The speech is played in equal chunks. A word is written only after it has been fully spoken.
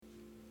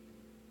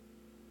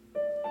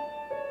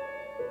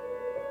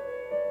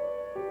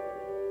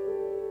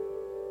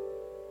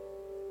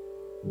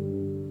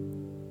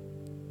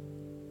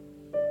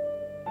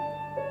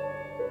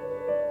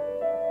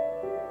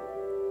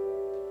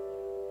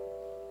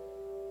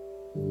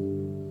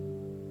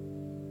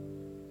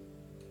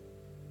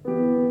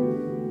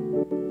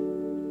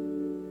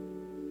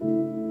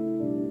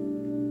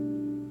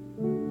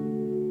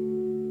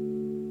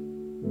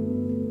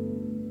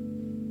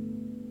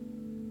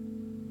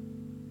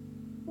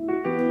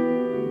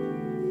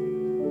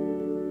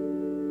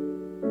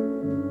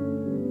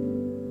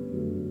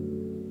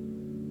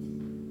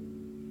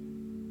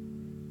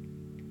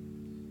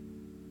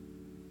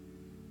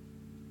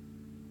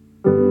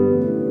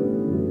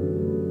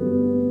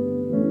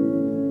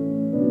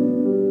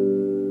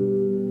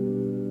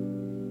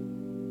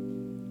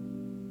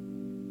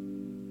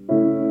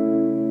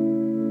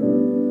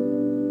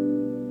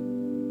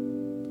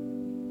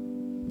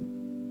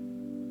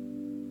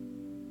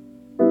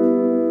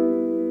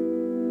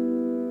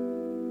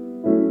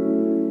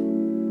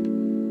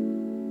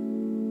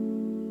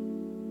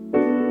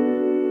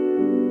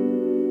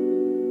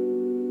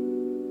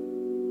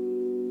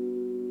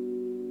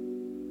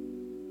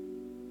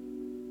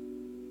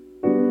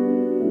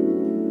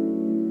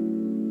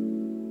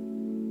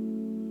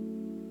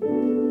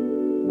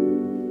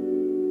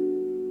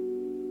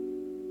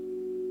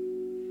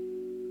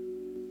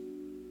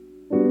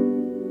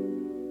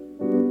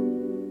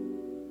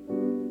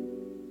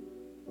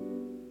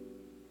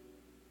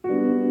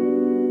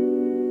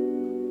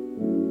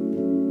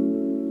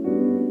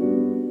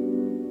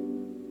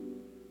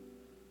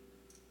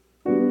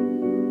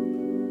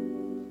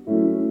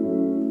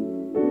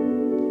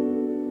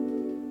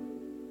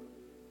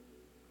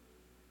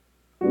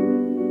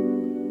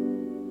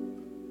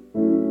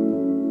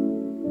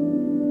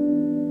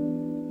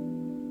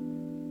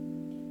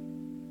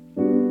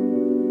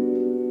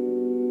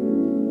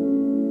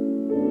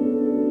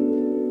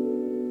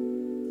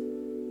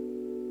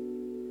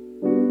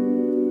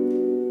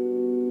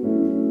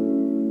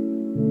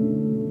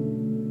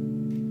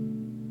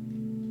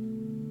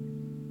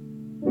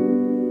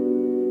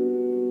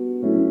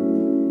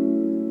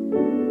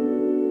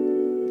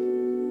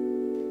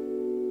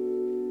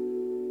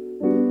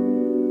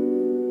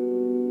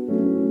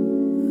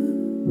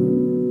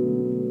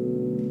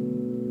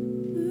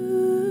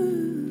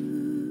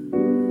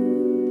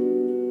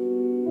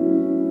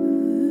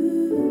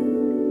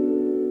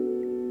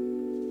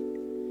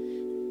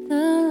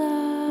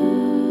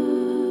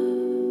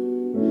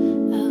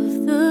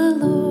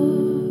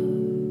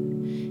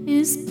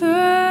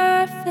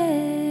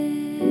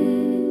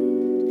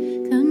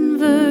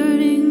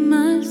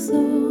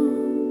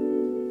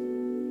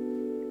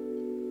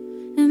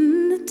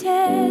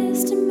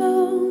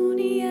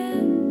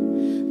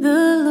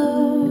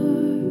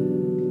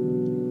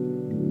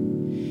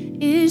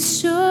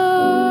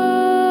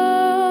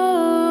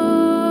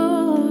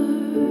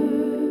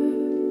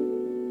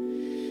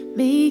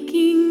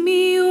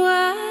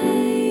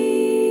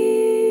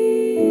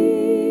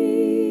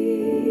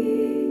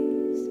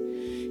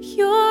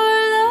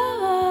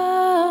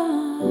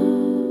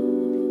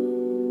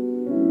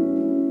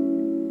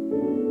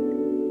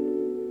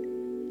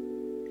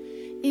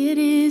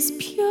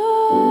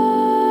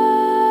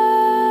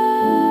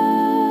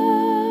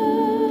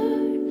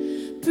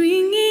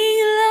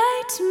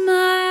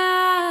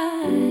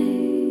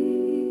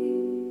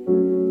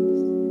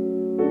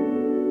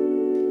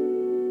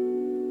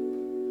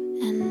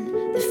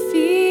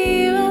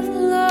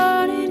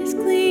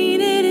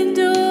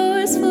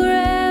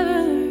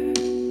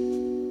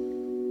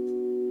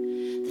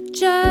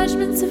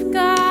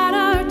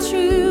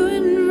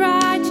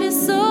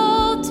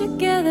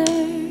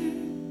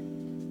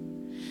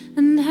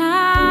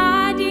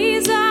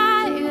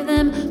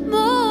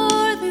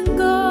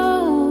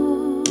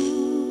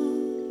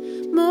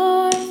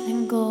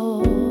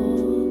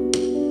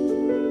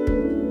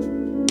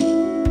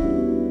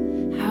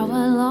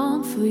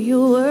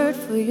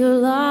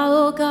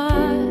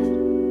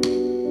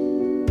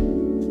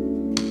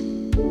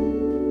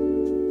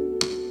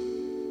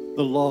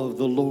The law of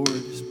the Lord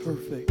is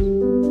perfect,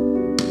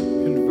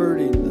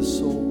 converting the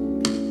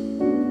soul.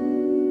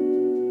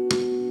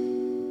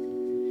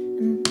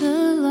 And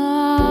the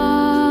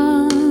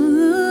law of the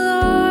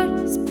Lord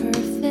is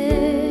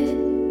perfect,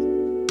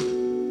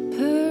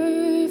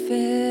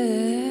 perfect,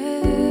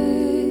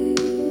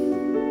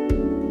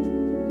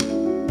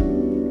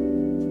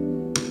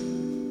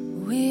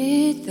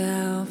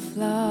 without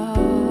flaw.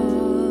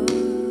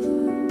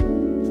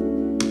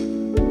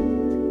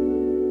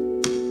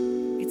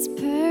 It's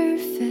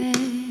perfect,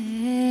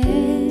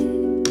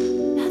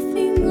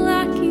 nothing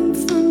lacking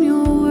from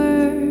your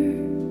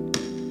word.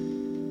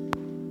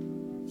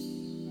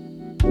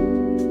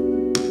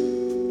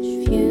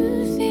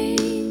 Few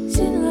things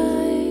in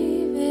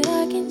life that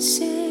I can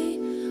say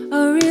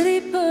are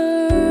really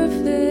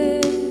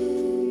perfect.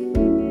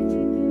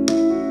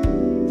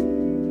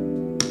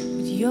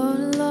 But your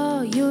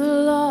law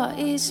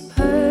is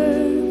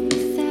perfect,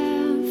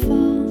 without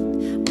fault,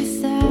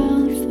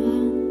 without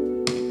fault.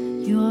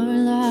 Your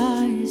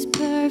law is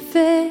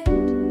perfect,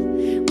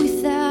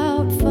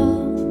 without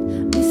fault,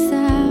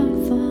 without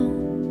fault.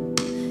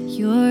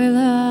 Your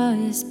law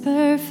is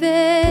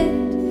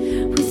perfect,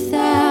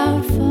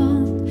 without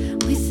fault,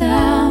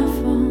 without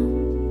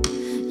fault.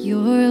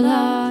 Your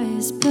law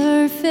is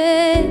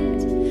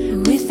perfect,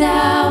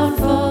 without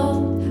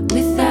fault,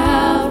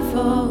 without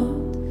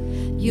fault.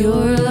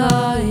 Your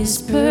law is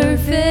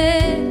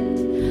perfect,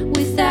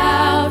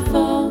 without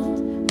fault,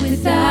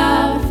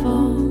 without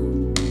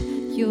fault.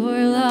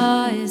 Your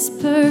law is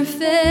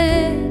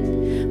perfect,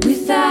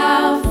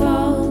 without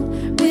fault,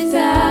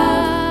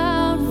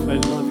 without fault. I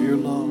love your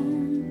law.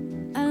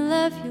 I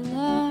love your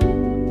law,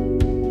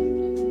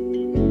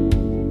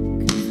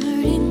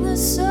 converting the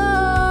soul.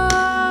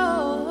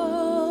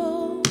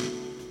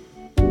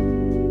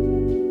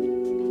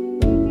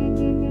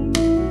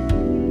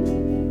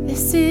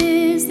 This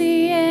is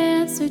the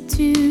answer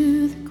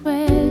to the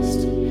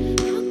question: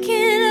 how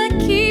can I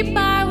keep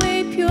my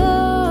way pure?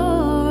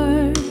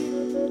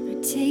 By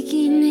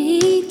taking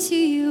heed to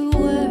your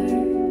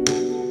word,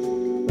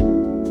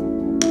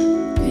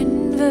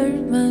 convert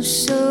my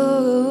soul.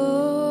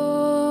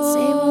 It's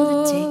able to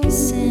take a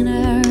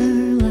sinner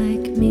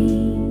like me,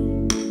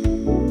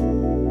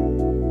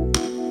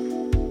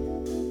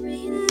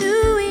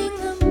 renewing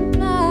the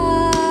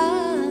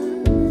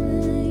mind,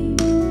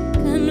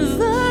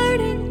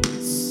 converting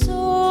the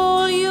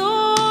soul.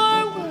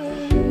 Your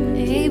word,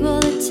 able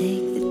to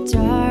take the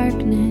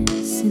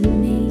darkness in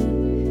me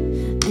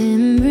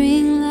and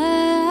bring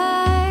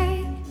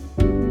light.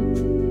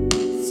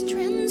 It's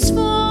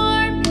transforming.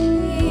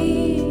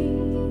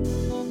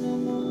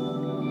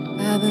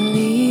 I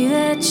believe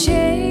that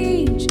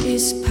change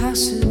is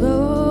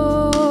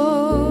possible.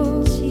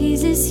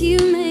 Jesus, you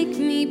make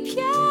me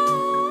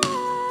pure.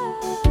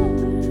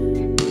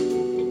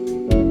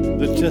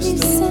 The Keep me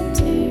testimony.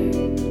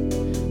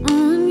 centered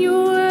on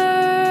your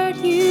word.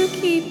 You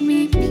keep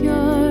me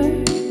pure,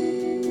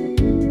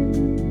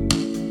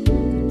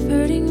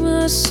 converting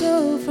my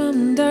soul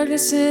from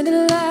darkness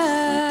into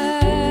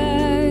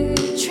light,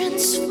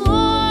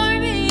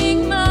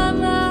 transforming my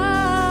mind.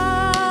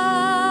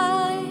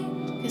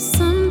 'Cause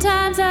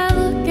sometimes I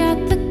look at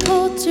the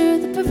culture,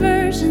 the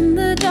perversion,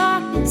 the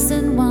darkness,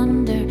 and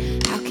wonder,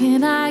 how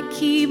can I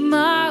keep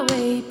my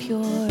way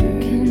pure?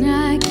 Can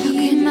I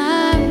keep my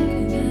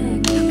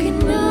how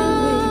can I?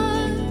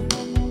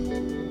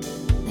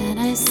 Then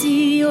I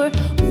see your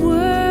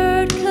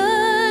word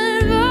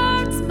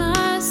converts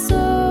my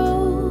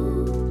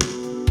soul.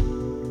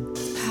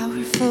 It's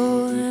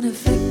powerful and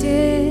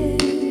effective.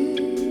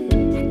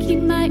 I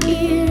keep my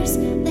ears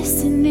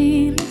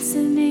listening,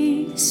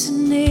 listening,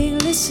 listening,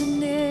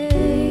 listening.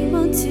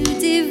 Able to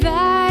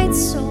divide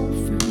soul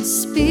from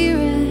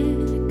spirit,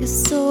 like a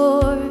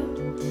sword,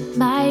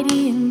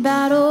 mighty in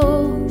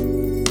battle.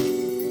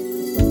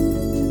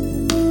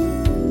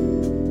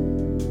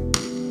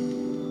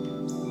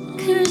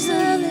 You're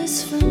zealous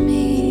for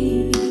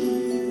me.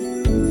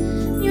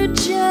 You're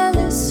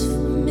jealous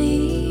for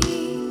me.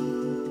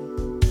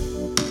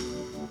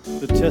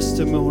 The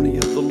testimony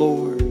of the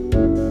Lord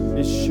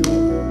is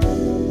sure,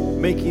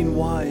 making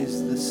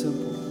wise the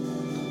simple.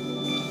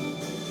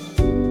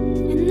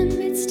 In the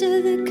midst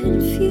of the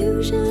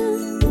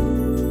confusion,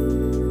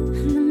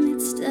 in the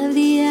midst of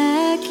the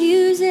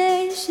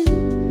accusation,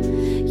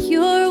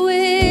 your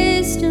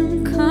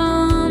wisdom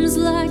comes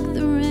like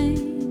the rain.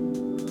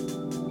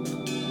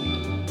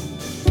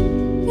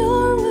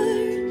 Your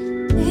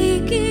word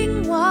making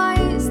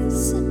wise the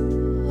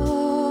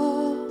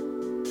simple.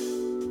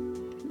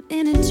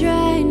 In a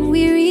dry and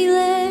weary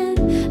land,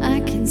 I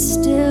can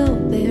still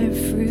bear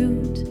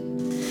fruit.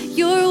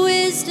 Your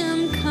wisdom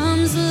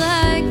comes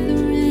like the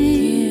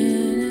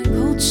rain. In a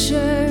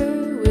culture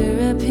where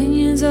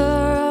opinions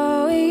are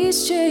always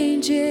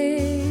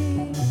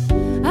changing,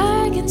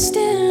 I can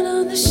stand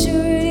on the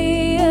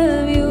surety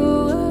of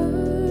your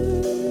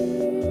word.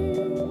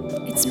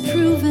 It's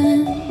proven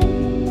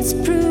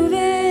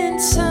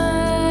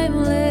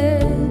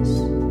timeless.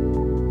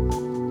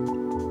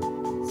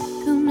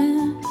 Come and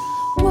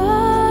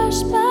wash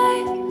my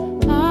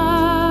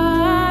heart.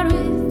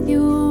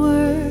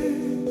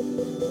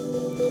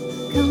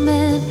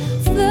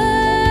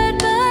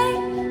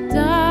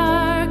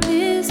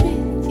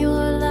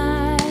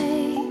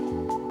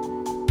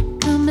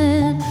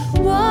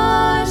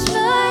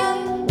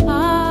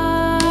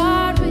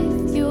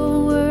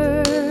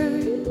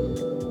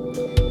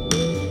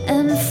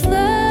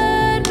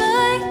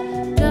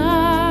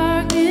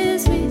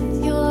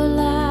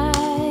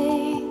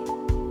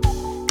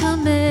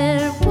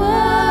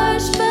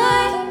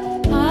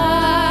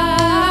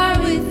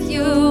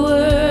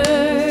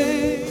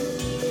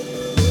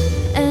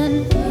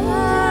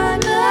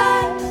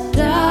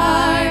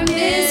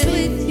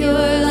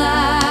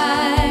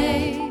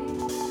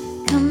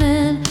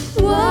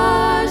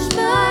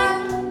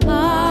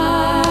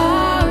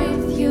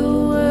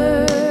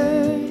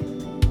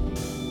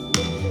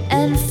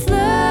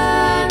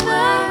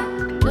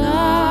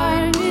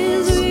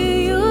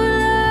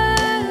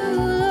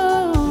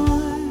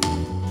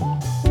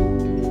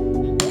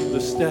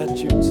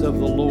 statutes of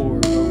the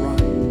Lord are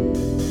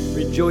right,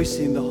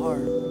 rejoicing the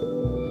heart.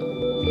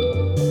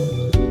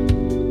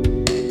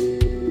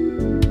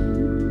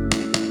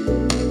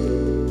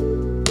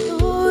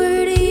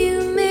 Lord,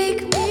 you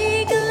make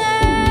me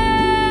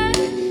glad.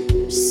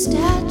 Your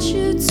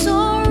statutes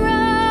are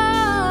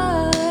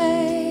right.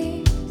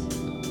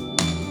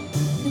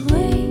 The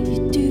way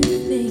you do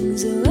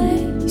things, the way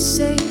you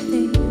say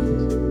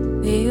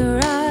things, they are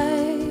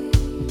right.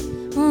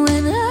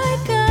 When I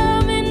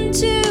come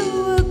into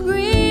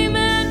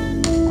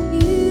agreement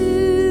with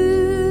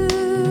you,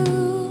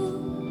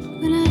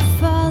 when I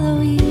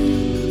follow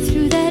you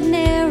through that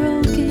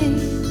narrow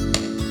gate,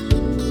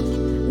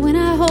 when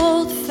I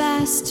hold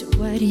fast to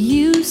what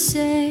you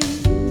say,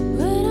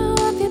 when I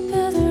walk the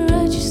path of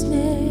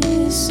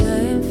righteousness, I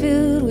am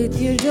filled with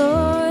your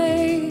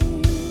joy.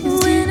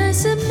 When I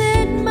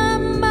submit my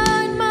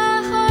mind,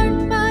 my heart,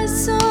 my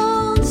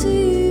soul to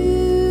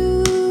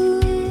you,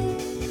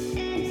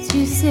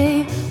 you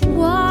say,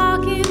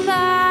 walk in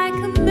thy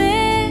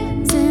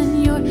commands,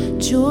 and your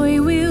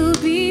joy will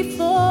be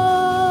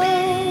full.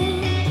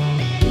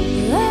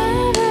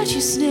 Love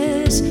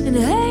righteousness and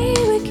hate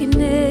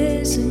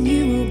wickedness, and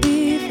you will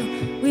be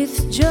filled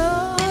with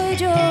joy,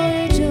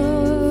 joy,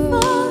 joy,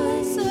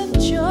 fullness of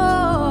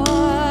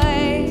joy.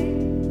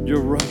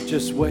 Your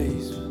righteous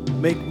ways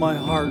make my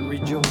heart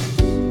rejoice.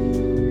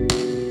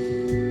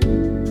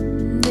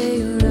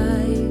 They are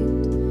right,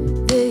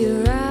 they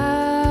are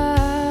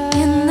right.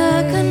 In the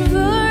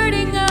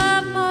converting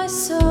of my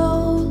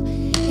soul,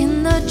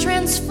 in the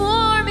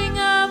transforming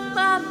of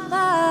my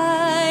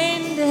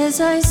mind, as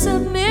I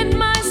submit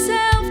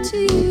myself to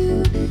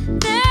you,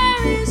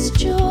 there is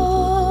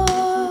joy.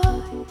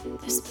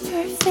 There's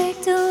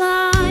perfect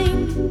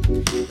alignment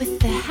with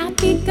the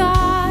happy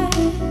God.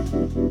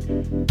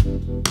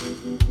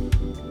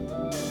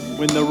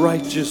 When the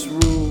righteous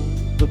rule,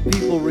 the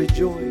people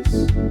rejoice.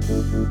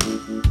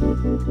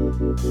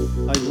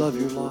 I love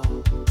your law.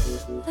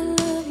 I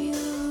love you,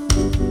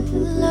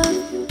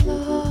 love you,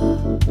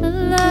 Lord. I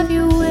love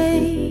your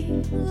way,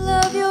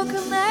 love your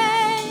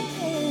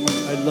command.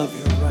 I love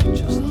your Oh,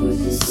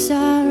 righteousness. the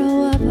sorrow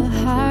of a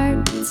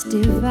heart that's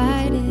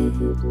divided.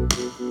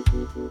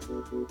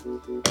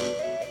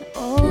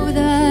 Oh,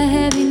 the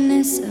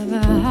heaviness of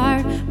a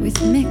heart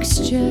with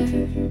mixture.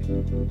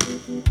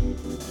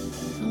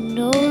 Who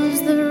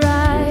knows the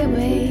right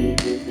way,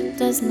 but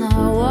does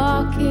not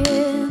walk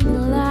in the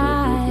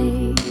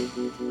light.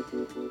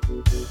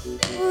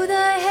 Oh,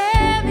 the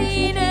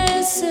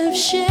heaviness of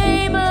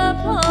shame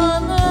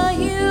upon the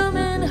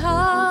human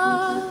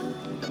heart.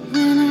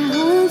 When I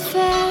hold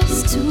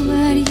fast to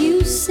what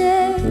you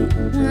say,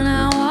 when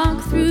I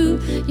walk through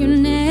your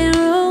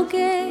narrow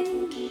gate,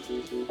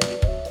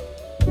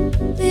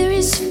 there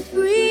is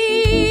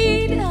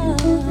freedom,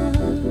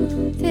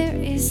 there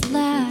is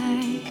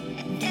light,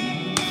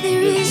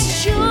 there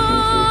is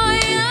joy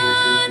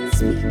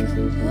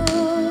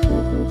unspeakable.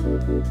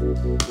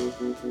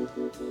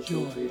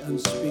 Joy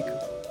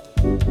unspeakable.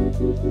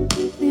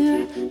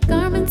 There are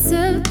garments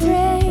of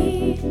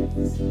praise.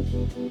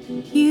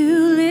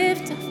 You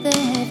lift off the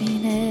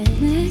heaviness,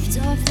 lift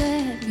off the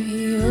heavy.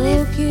 Your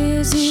yoke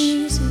is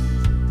easy,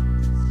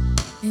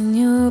 and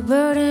your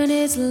burden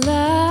is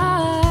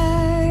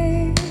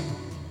light.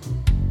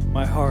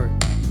 My heart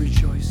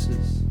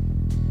rejoices.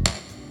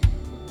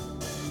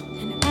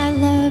 And I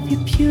love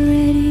your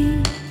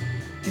purity,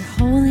 your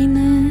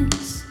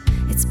holiness.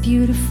 It's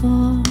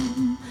beautiful.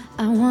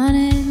 I want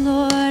it,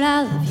 Lord.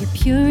 I love your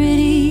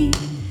purity,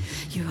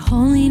 your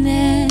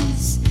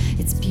holiness.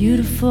 It's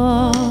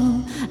beautiful.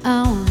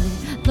 I want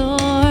it,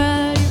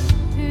 Lord.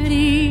 Your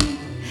purity,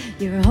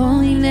 your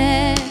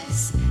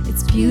holiness.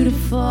 It's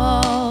beautiful.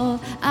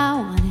 I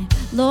want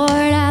it, Lord.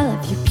 I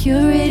love your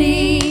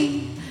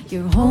purity,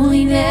 your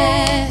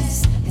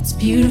holiness. It's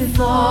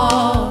beautiful.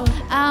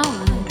 I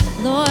want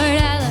it, Lord.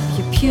 I love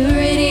your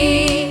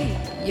purity,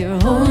 your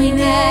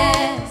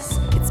holiness.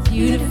 It's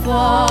beautiful.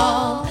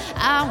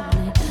 I want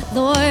it,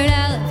 Lord.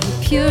 I love your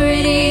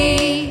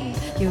purity,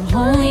 your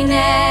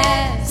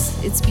holiness.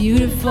 It's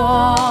beautiful.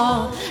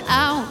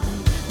 I want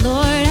it,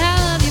 Lord. I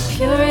love your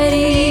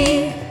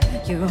purity,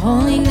 your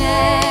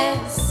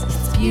holiness.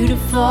 It's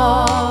beautiful.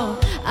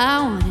 I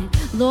want it,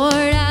 Lord.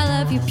 I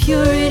love your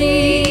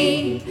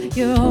purity,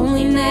 your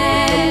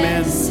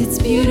holiness. It's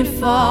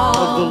beautiful.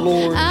 Of the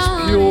Lord is I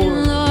want pure.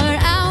 it, Lord.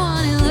 I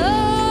want it,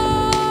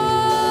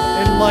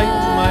 Lord.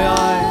 Enlighten my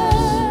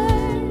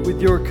eyes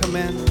with your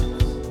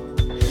commandments.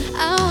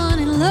 I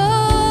want it, Lord.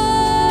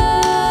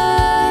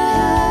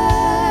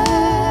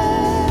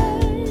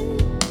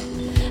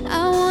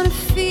 I want to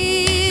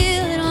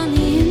feel it on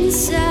the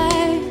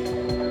inside.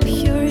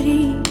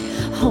 Purity,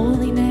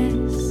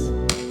 holiness.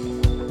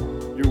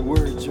 Your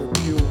words are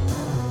pure.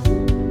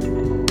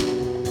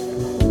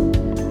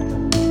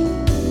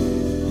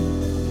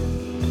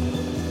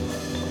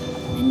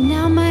 And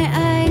now my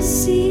eyes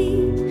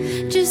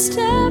see just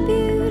how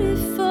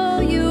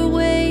beautiful your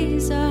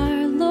ways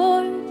are,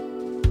 Lord.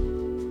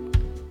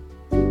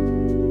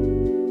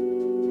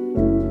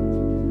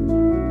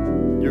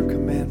 Your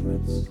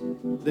commandments,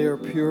 they are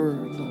pure,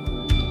 Lord.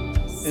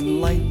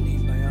 enlightening